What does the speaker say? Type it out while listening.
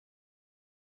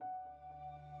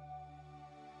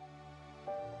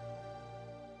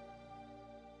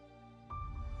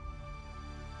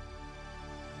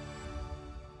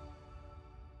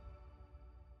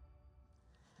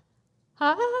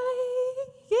Hi,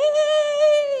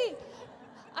 yay!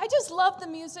 I just love the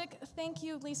music. Thank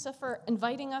you, Lisa, for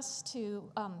inviting us to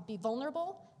be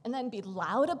vulnerable and then be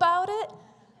loud about it.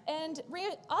 And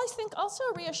I think also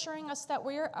reassuring us that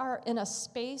we are in a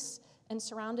space and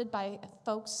surrounded by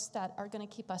folks that are going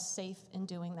to keep us safe in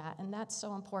doing that, and that's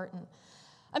so important.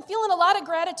 I'm feeling a lot of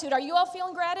gratitude. Are you all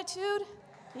feeling gratitude?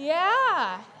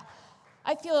 Yeah.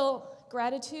 I feel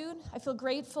gratitude. I feel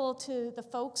grateful to the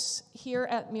folks here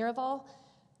at Miraval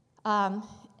and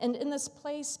in this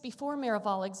place before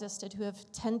Miraval existed who have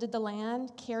tended the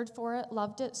land, cared for it,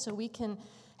 loved it, so we can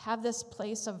have this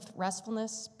place of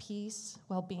restfulness, peace,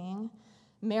 well-being.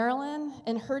 Marilyn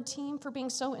and her team for being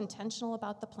so intentional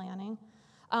about the planning.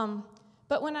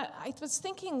 But when I was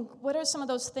thinking, what are some of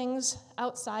those things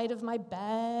outside of my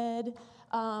bed,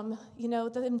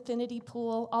 the infinity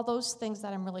pool, all those things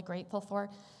that I'm really grateful for.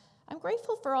 I'm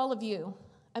grateful for all of you.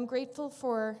 I'm grateful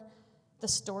for the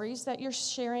stories that you're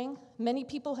sharing. Many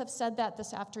people have said that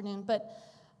this afternoon, but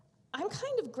I'm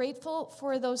kind of grateful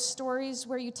for those stories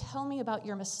where you tell me about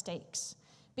your mistakes,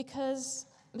 because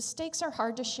mistakes are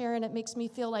hard to share, and it makes me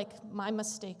feel like my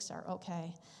mistakes are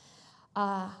okay.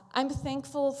 I'm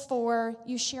thankful for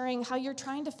you sharing how you're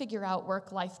trying to figure out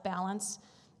work-life balance,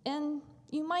 and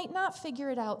you might not figure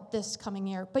it out this coming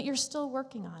year, but you're still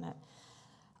working on it.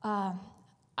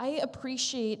 I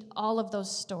appreciate all of those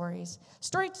stories.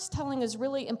 Storytelling is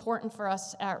really important for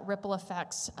us at Ripple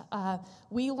Effects.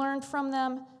 We learned from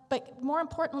them, but more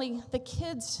importantly, the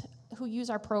kids who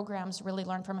use our programs really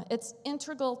learn from it. It's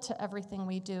integral to everything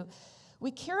we do.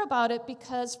 We care about it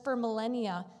because for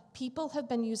millennia, people have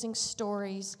been using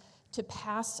stories to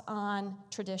pass on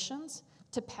traditions,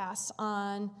 to pass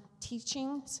on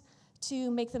teachings,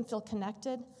 to make them feel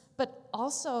connected, but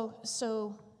also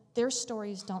so their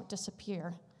stories don't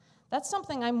disappear. That's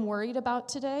something I'm worried about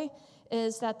today,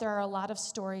 is that there are a lot of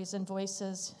stories and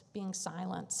voices being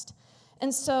silenced.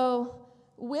 And so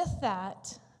with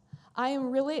that, I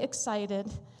am really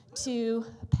excited to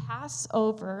pass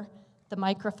over the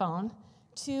microphone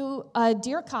to a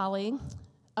dear colleague,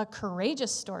 a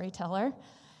courageous storyteller,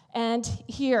 and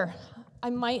here, I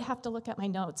might have to look at my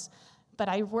notes, but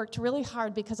I worked really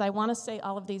hard because I want to say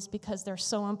all of these because they're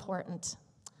so important.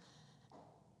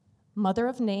 Mother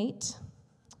of Nate,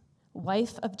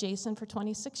 wife of Jason for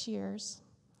 26 years,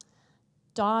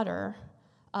 daughter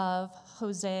of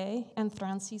Jose and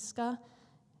Francisca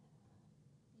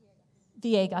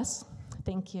Villegas,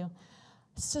 thank you,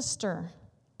 sister,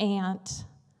 aunt,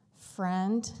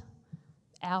 friend,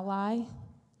 ally,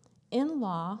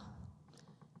 in-law.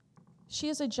 She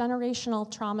is a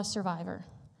generational trauma survivor,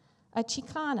 a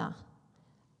Chicana,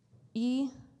 y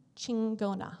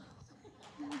chingona.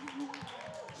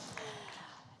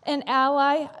 An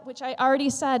ally, which I already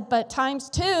said, but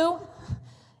times two,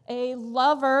 a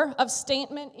lover of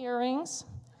statement earrings,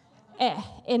 an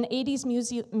 80s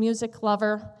music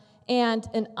lover, and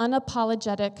an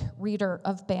unapologetic reader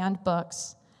of banned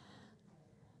books,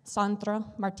 Sandra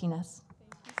Martinez.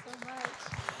 Thank you so much.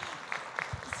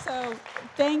 So,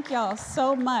 thank y'all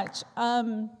so much.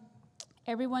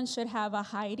 Everyone should have a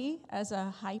Heidi as a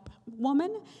hype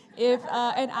woman.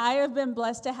 And I have been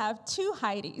blessed to have two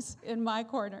Heidis in my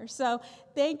corner. So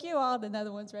thank you all.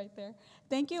 Another one's right there.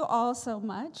 Thank you all so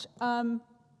much.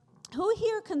 Who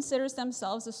here considers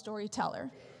themselves a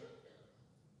storyteller?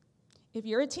 If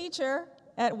you're a teacher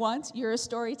at once, you're a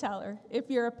storyteller. If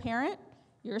you're a parent,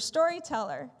 you're a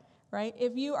storyteller, right?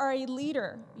 If you are a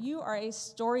leader, you are a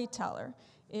storyteller.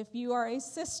 If you are a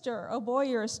sister, oh boy,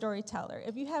 you're a storyteller.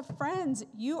 If you have friends,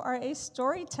 you are a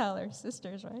storyteller.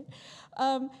 Sisters, right?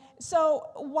 So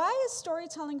why is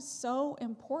storytelling so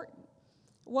important?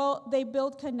 Well, they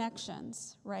build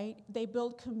connections, right? They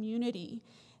build community.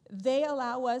 They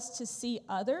allow us to see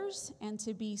others and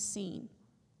to be seen.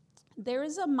 There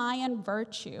is a Mayan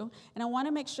virtue, and I want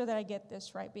to make sure that I get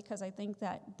this right because I think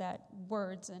that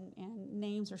words and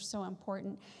names are so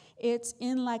important. It's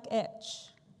inlak'ech.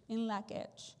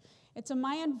 It's a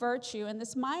Mayan virtue, and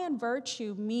this Mayan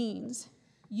virtue means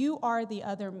you are the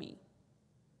other me.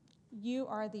 You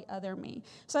are the other me.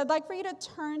 So I'd like for you to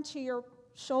turn to your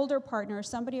shoulder partner,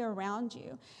 somebody around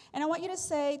you, and I want you to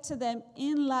say to them,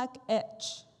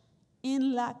 inlak'ech.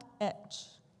 Inlak'ech.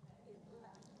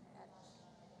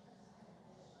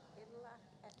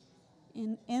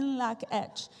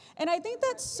 Inlak'ech. And I think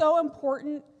that's so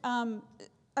important.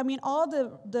 All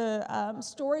the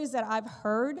stories that I've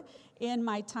heard in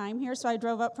my time here. So I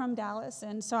drove up from Dallas,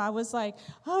 and so I was like,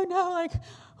 oh no,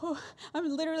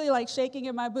 I'm literally like shaking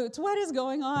in my boots. What is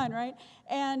going on, right?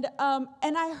 And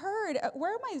I heard,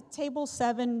 where are my table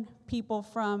 7 people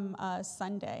from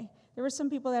Sunday? There were some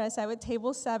people that I sat with,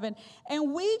 table 7,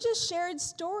 and we just shared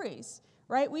stories,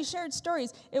 right? We shared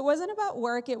stories. It wasn't about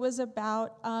work. It was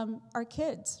about our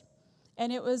kids.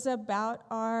 And it was about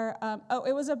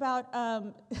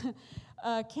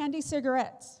candy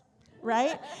cigarettes,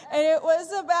 right? And it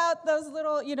was about those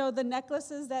little, the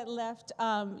necklaces that left,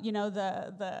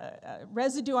 the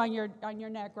residue on your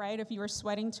neck, right? If you were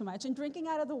sweating too much, and drinking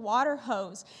out of the water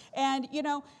hose, and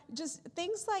just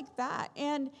things like that.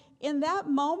 And in that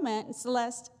moment,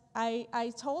 Celeste,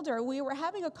 I told her we were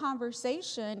having a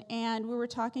conversation, and we were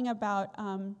talking about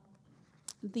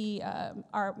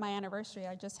my anniversary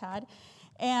I just had,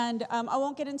 and I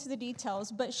won't get into the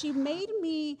details, but she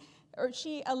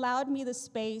allowed me the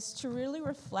space to really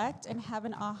reflect and have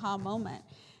an aha moment.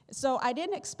 So I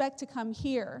didn't expect to come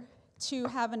here to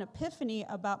have an epiphany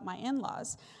about my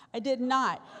in-laws. I did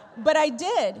not, but I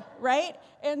did, right?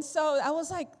 And so I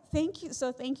was like, thank you.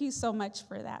 So thank you so much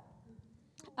for that.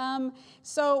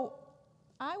 So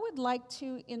I would like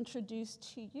to introduce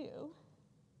to you,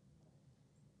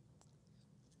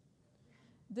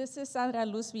 this is Sandra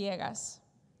Luz Villegas.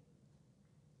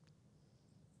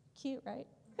 Cute, right?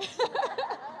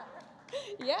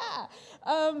 Yeah.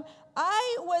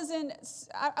 I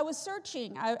was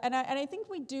searching, and I think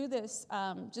we do this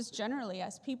just generally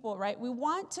as people, right? We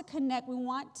want to connect. We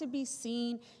want to be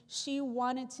seen. She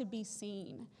wanted to be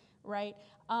seen, right?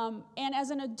 And as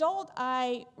an adult,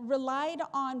 I relied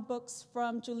on books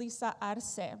from Julissa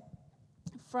Arce,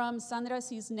 from Sandra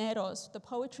Cisneros, the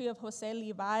poetry of Jose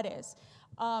Olivares.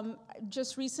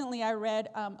 Just recently, I read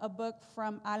a book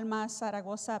from Alma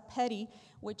Zaragoza Petty,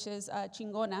 which is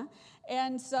Chingona,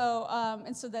 and so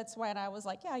that's why I was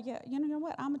like, yeah, you know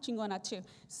what? I'm a Chingona too.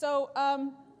 So,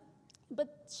 but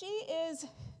she is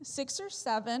 6 or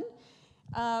 7,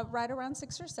 right around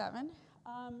 6 or 7.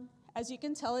 As you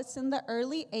can tell, it's in the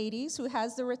early 80s. Who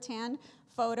has the rattan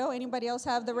photo? Anybody else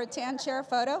have the rattan chair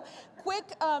photo?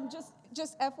 Quick,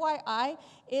 just FYI,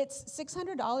 it's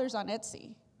 $600 on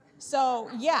Etsy. So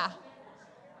yeah,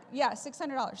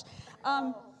 $600.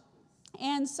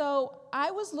 And so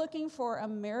I was looking for a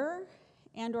mirror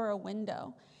and or a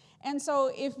window. And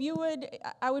so if you would,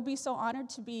 I would be so honored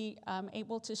to be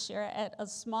able to share a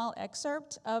small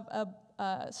excerpt of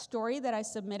a story that I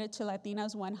submitted to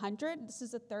Latinas 100. This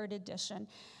is the 3rd edition.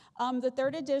 The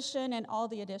 3rd edition and all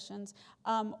the editions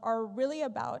are really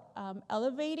about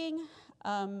elevating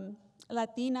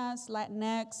Latinas,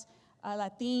 Latinx,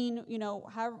 Latin,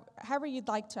 however you'd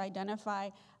like to identify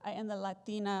in the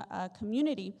Latina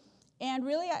community, and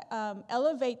really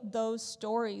elevate those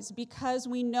stories, because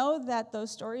we know that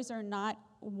those stories are not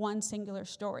one singular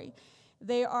story.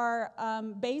 They are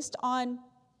based on,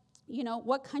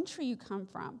 what country you come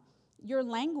from, your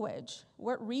language,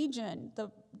 what region,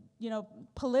 the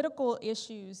political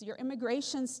issues, your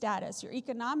immigration status, your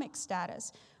economic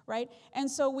status, right? And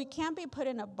so we can't be put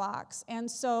in a box. And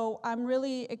so I'm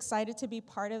really excited to be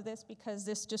part of this, because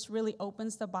this just really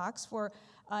opens the box for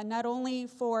not only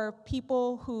for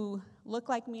people who look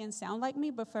like me and sound like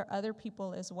me, but for other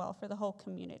people as well, for the whole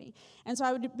community. And so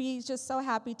I would be just so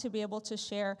happy to be able to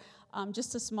share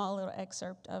just a small little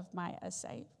excerpt of my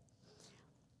essay.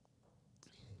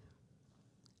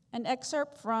 An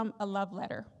excerpt from a love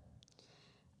letter.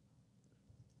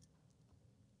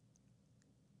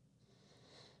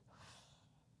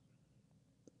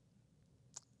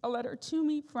 A letter to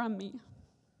me, from me.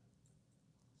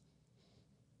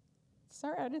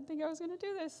 Sorry, I didn't think I was going to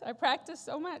do this. I practiced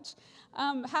so much.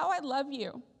 How I love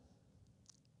you.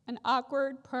 An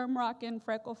awkward, perm-rockin',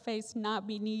 freckle-faced,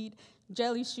 knobby-kneed,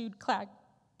 jelly-shoed, clack,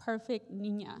 perfect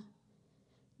niña.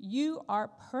 You are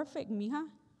perfect, mija.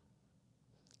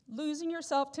 Losing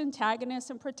yourself to antagonists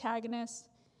and protagonists,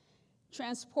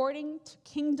 transporting to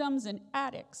kingdoms and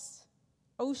attics,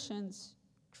 oceans,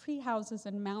 tree houses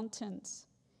and mountains,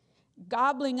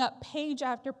 gobbling up page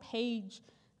after page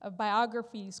of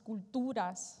biographies,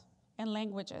 culturas, and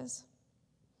languages.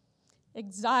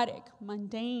 Exotic,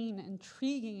 mundane,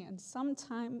 intriguing, and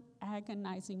sometimes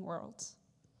agonizing worlds.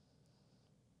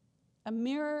 A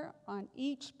mirror on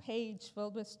each page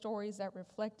filled with stories that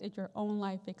reflected your own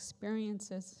life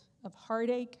experiences of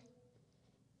heartache,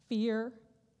 fear,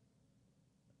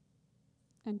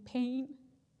 and pain,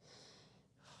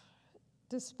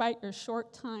 despite your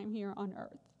short time here on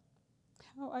earth.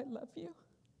 How I love you.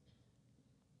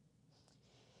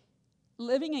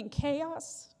 Living in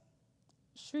chaos,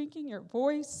 shrinking your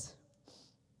voice,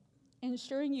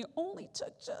 ensuring you only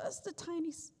took just a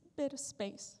tiny bit of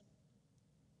space.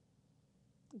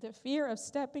 The fear of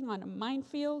stepping on a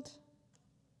minefield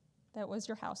that was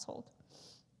your household.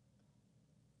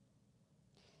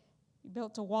 You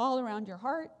built a wall around your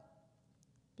heart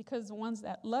because the ones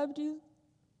that the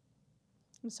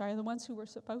ones who were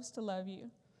supposed to love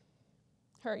you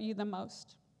hurt you the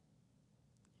most.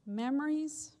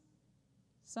 Memories,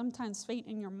 sometimes faint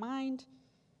in your mind,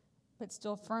 but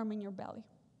still firm in your belly.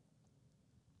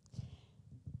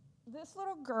 This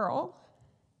little girl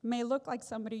may look like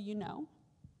somebody you know,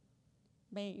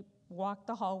 may walk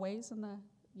the hallways in the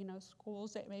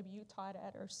schools that maybe you taught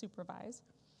at or supervised.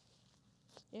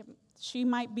 She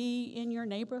might be in your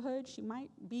neighborhood. She might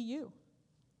be you,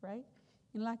 right?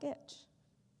 In La Quech.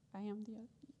 I am the other,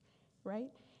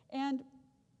 right? And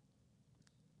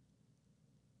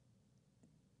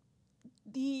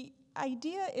the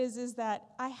idea is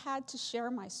that I had to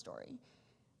share my story.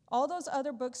 All those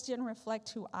other books didn't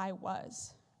reflect who I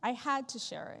was. I had to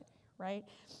share it, right?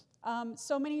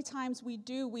 So many times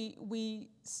we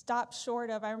stop short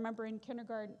of, I remember in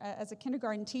kindergarten, as a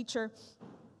kindergarten teacher,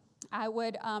 I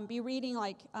would be reading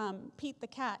like Pete the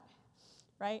Cat,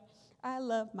 right? I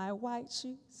love my white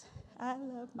shoes. I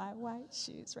love my white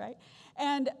shoes, right?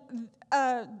 And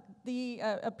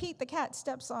Pete the Cat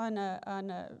steps on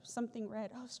something red.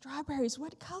 Oh, strawberries.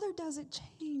 What color does it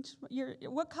change?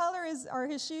 What color are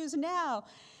his shoes now?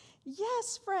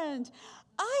 Yes, friend.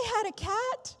 I had a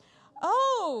cat.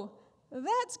 Oh,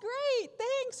 that's great.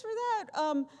 Thanks for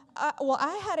that.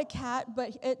 I had a cat,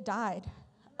 but it died.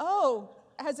 Oh,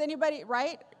 has anybody,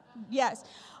 right? Yes.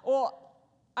 Well,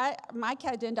 my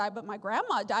cat didn't die, but my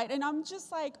grandma died. And I'm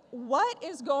just like, what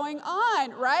is going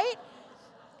on, right?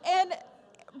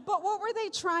 But what were they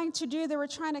trying to do? They were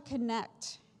trying to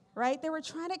connect, right? They were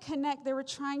trying to connect. They were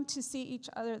trying to see each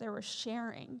other. They were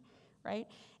sharing, right?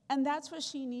 And that's what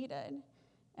she needed.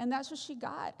 And that's what she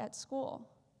got at school,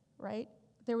 right?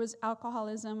 There was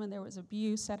alcoholism and there was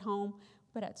abuse at home.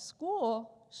 But at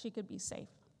school, she could be safe.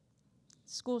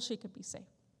 School, she could be safe.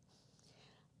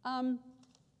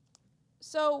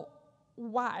 So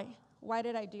why? Why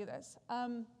did I do this?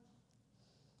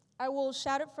 I will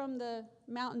shout it from the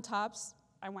mountaintops.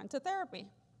 I went to therapy,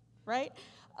 right?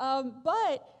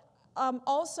 But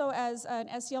also as an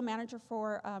SEL manager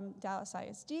for Dallas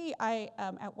ISD, I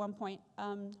at one point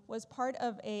was part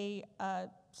of a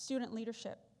student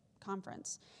leadership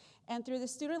conference. And through the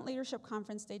student leadership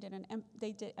conference, they did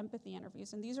empathy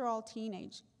interviews. And these are all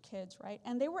teenage kids, right?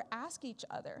 And they were asking each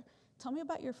other, tell me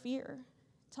about your fear.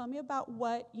 Tell me about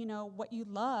what you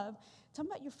love. Tell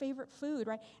me about your favorite food,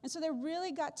 right? And so they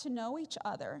really got to know each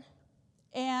other.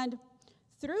 And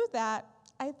through that,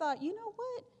 I thought, you know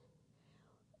what?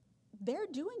 They're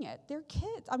doing it. They're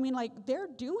kids. I mean, like, they're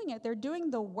doing it. They're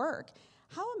doing the work.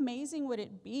 How amazing would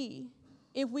it be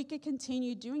if we could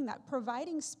continue doing that,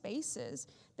 providing spaces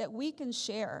that we can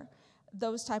share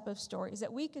those type of stories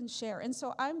that we can share. And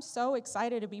so I'm so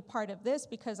excited to be part of this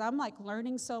because I'm like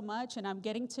learning so much and I'm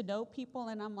getting to know people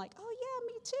and I'm like, oh yeah,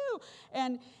 me too.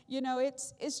 And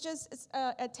it's just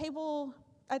at table,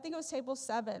 I think it was table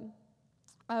 7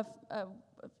 of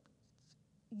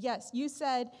yes, you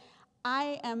said,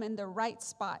 I am in the right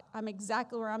spot. I'm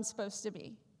exactly where I'm supposed to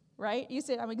be, right? You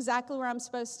said, I'm exactly where I'm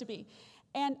supposed to be.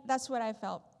 And that's what I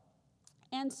felt.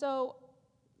 And so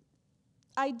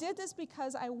I did this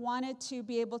because I wanted to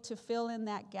be able to fill in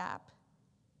that gap.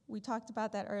 We talked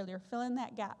about that earlier, fill in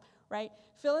that gap, right?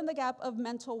 Fill in the gap of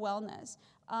mental wellness.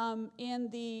 In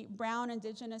the Brown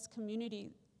Indigenous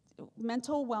community,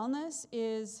 mental wellness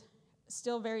is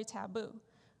still very taboo,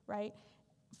 right?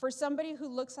 For somebody who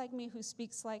looks like me, who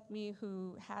speaks like me,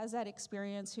 who has that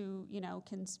experience, who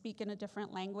can speak in a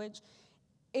different language,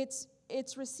 it's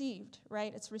received,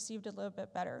 right? It's received a little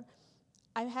bit better.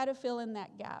 I had to fill in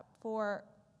that gap for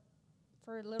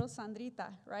little Sandrita,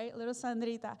 right? Little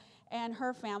Sandrita and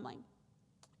her family.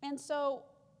 And so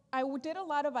I did a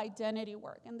lot of identity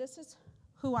work, and this is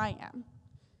who I am,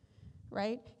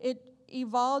 right? It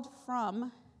evolved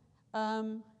from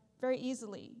very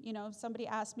easily. If somebody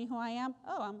asked me who I am,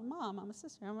 oh, I'm a mom, I'm a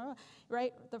sister,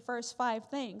 right? The first 5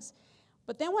 things.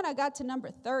 But then when I got to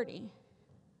number 30,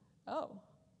 oh,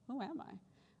 who am I,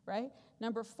 right?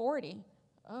 Number 40,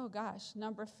 oh gosh,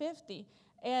 number 50.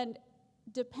 And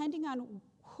depending on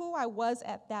who I was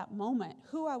at that moment,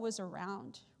 who I was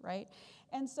around, right?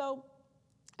 And so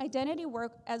identity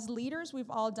work, as leaders, we've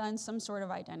all done some sort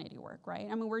of identity work, right?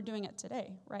 I mean, we're doing it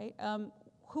today, right?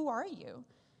 Who are you?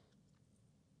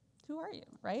 Who are you,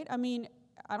 right? I mean,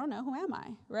 I don't know, who am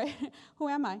I, right? Who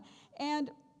am I?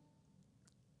 And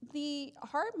the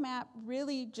heart map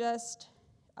really just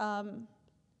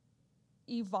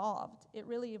evolved. It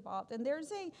really evolved. And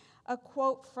there's a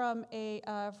quote from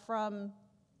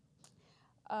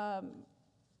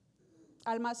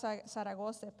Alma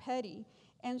Zaragoza Petty,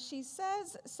 and she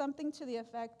says something to the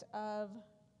effect of,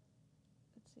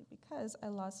 let's see, because I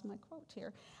lost my quote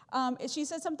here. She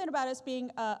said something about us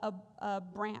being a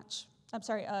branch. I'm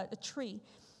sorry, a tree.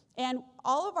 And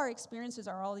all of our experiences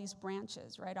are all these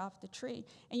branches right off the tree.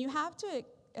 And you have to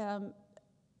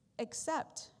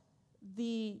accept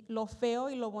lo feo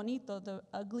y lo bonito, the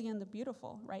ugly and the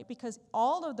beautiful, right? Because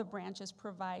all of the branches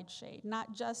provide shade,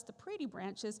 not just the pretty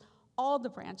branches, all the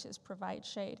branches provide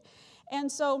shade.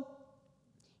 And so,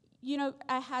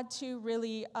 I had to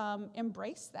really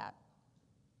embrace that.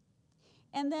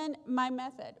 And then my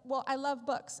method. Well, I love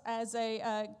books. As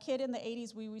a kid in the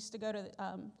 80s, we used to go to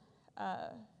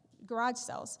garage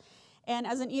sales. And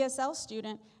as an ESL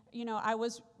student, I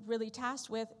was really tasked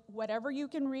with whatever you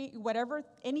can read,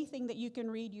 anything that you can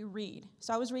read, you read.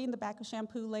 So I was reading the back of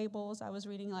shampoo labels. I was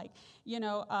reading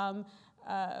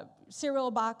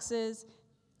cereal boxes.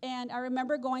 And I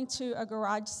remember going to a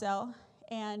garage sale,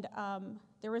 and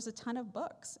there was a ton of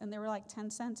books, and they were like 10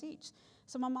 cents each.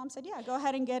 So my mom said, yeah, go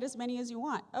ahead and get as many as you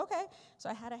want. Okay. So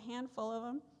I had a handful of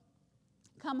them.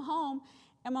 Come home,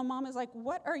 and my mom is like,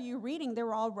 what are you reading? They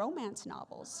were all romance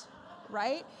novels,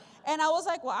 right? And I was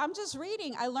like, well, I'm just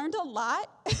reading. I learned a lot.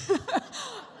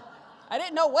 I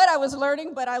didn't know what I was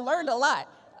learning, but I learned a lot.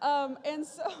 And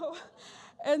so,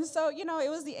 it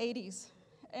was the 80s.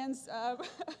 And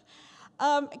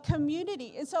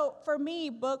community. And so for me,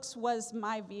 books was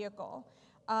my vehicle.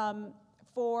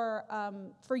 For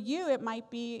you, it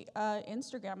might be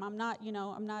Instagram. I'm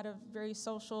not a very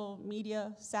social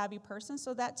media savvy person.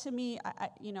 So that to me,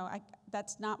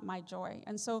 that's not my joy.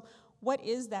 And so what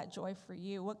is that joy for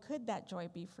you? What could that joy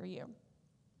be for you?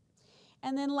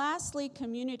 And then lastly,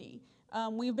 community.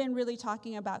 We've been really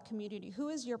talking about community. Who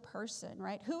is your person,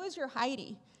 right? Who is your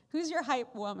Heidi? Who's your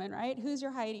hype woman, right? Who's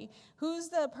your Heidi? Who's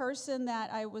the person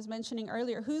that I was mentioning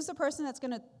earlier? Who's the person that's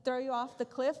going to throw you off the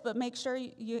cliff, but make sure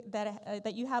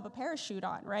that you have a parachute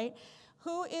on, right?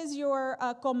 Who is your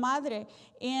comadre?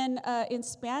 In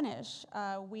Spanish,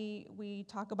 we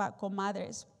talk about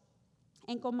comadres.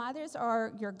 And comadres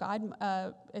are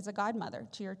is a godmother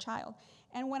to your child.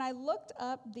 And when I looked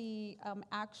up the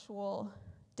actual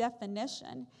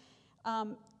definition,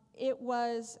 it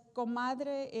was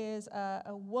comadre is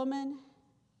a women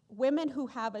who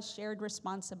have a shared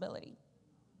responsibility,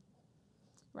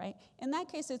 right? In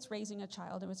that case, it's raising a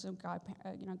child. It was a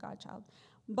godchild.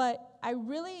 But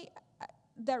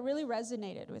that really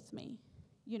resonated with me.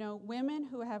 Women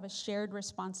who have a shared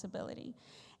responsibility.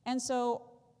 And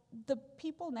so the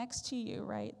people next to you,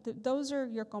 right? Those are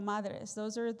your comadres.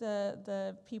 Those are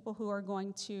the people who are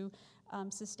going to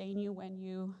sustain you when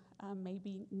you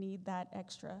maybe need that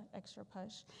extra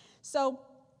push. So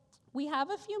we have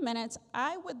a few minutes.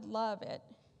 I would love it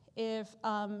if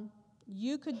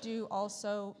you could do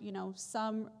also,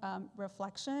 some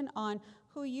reflection on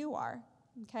who you are,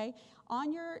 okay?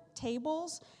 On your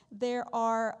tables, there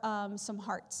are some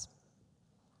hearts.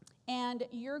 And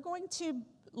you're going to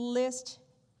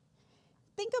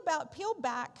peel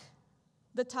back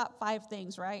the top 5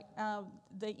 things, right?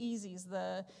 The easies,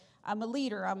 I'm a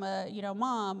leader, I'm a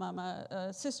mom, I'm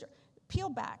a sister. Peel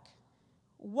back.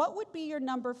 What would be your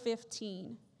number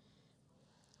 15?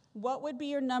 What would be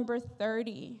your number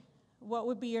 30? What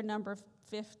would be your number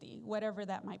 50? Whatever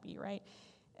that might be, right?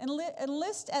 And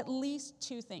list at least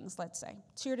 2 things, let's say,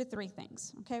 2 to 3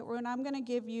 things. Okay, and I'm going to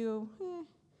give you,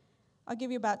 I'll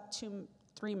give you about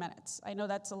 3 minutes. I know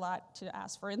that's a lot to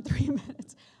ask for in 3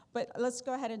 minutes, but let's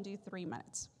go ahead and do 3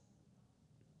 minutes.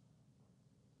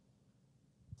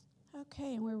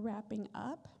 Okay, and we're wrapping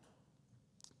up.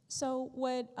 So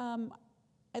what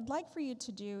I'd like for you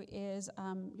to do is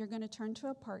you're going to turn to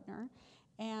a partner,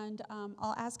 and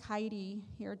I'll ask Heidi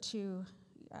here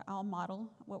I'll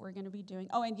model what we're going to be doing.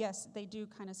 Oh, and yes, they do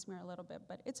kind of smear a little bit,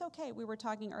 but it's okay. We were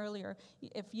talking earlier.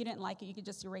 If you didn't like it, you could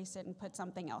just erase it and put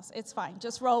something else. It's fine.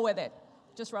 Just roll with it.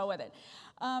 Just roll with it.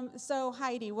 So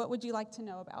Heidi, what would you like to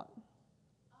know about?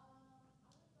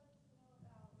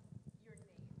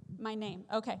 My name,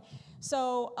 okay.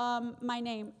 So my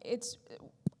name,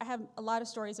 I have a lot of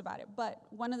stories about it, but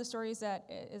one of the stories that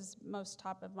is most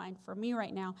top of mind for me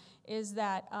right now is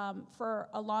that for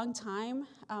a long time,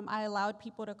 I allowed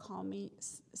people to call me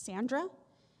Sandra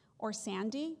or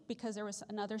Sandy because there was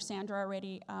another Sandra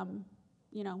already,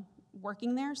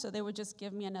 working there, so they would just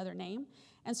give me another name.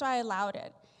 And so I allowed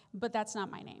it, but that's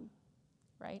not my name,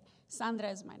 right? Sandra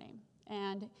is my name.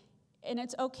 And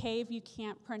it's okay if you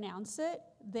can't pronounce it.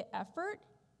 The effort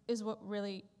is what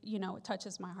really,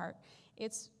 touches my heart.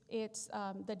 It's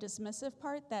the dismissive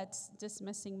part that's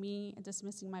dismissing me,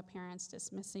 dismissing my parents,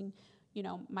 dismissing,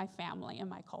 my family and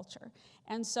my culture.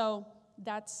 And so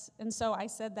I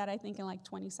said that I think in like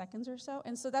 20 seconds or so.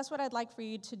 And so that's what I'd like for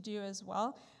you to do as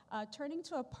well. turning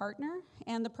to a partner,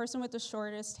 and the person with the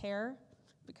shortest hair,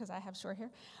 because I have short hair,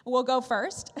 will go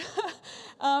first.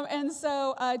 And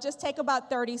so just take about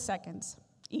 30 seconds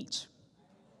each.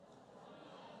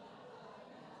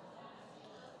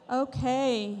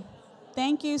 Okay,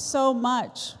 thank you so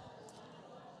much.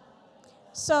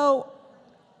 So,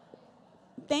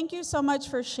 thank you so much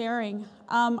for sharing.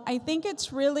 I think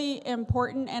it's really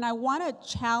important, and I want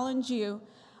to challenge you.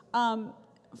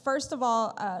 First of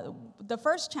all, the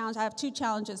first challenge, I have two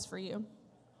challenges for you.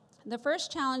 The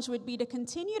first challenge would be to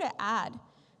continue to add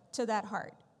to that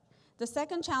heart. The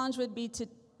second challenge would be to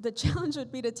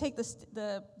take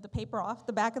the paper off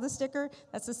the back of the sticker.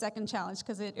 That's the second challenge,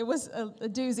 because it was a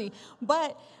doozy.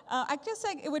 But I guess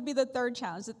it would be the third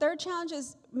challenge. The third challenge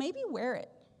is maybe wear it.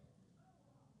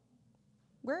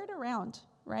 Wear it around,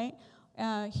 right?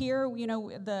 Here,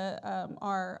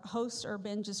 our hosts are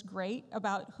been just great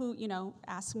about who,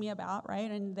 ask me about,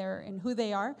 right? And who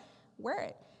they are. Wear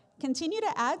it. Continue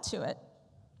to add to it.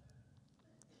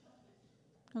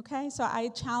 Okay, so I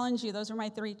challenge you. Those are my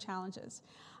 3 challenges.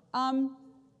 And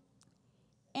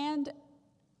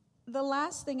the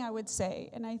last thing I would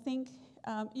say, and I think,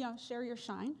 share your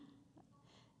shine.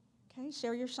 Okay,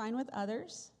 share your shine with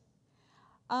others.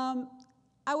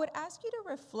 I would ask you to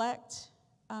reflect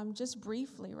just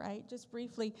briefly, right? Just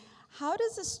briefly, how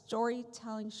does the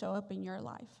storytelling show up in your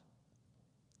life?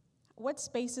 What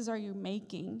spaces are you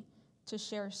making to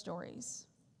share stories?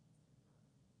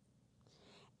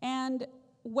 And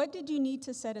what did you need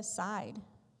to set aside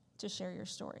to share your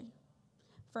story?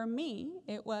 For me,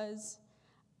 it was,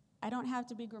 I don't have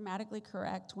to be grammatically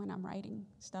correct when I'm writing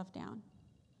stuff down,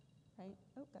 right?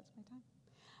 Oh, that's my time.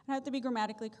 I don't have to be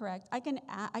grammatically correct. I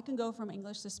can go from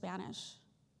English to Spanish.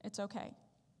 It's okay,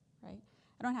 right?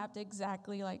 I don't have to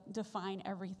exactly define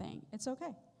everything. It's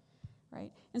okay,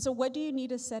 right? And so what do you need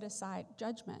to set aside?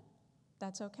 Judgment.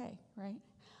 That's okay, right?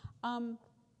 And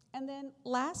then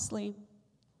lastly,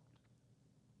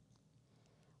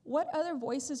 what other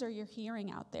voices are you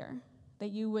hearing out there that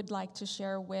you would like to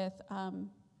share with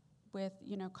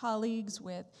colleagues,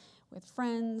 with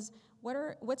friends?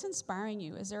 What's inspiring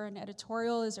you? Is there an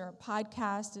editorial? Is there a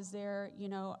podcast? Is there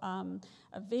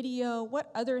a video?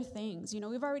 What other things?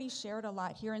 We've already shared a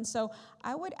lot here, and so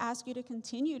I would ask you to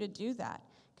continue to do that.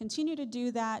 Continue to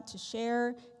do that, to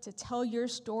share, to tell your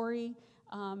story.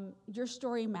 Your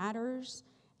story matters.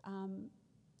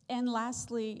 And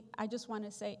lastly, I just want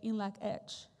to say, in like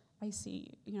etch, I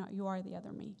see you. You are the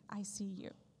other me. I see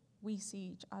you. We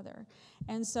see each other.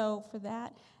 And so for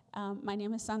that, my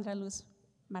name is Sandra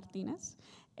Martinez,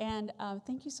 and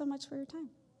thank you so much for your time.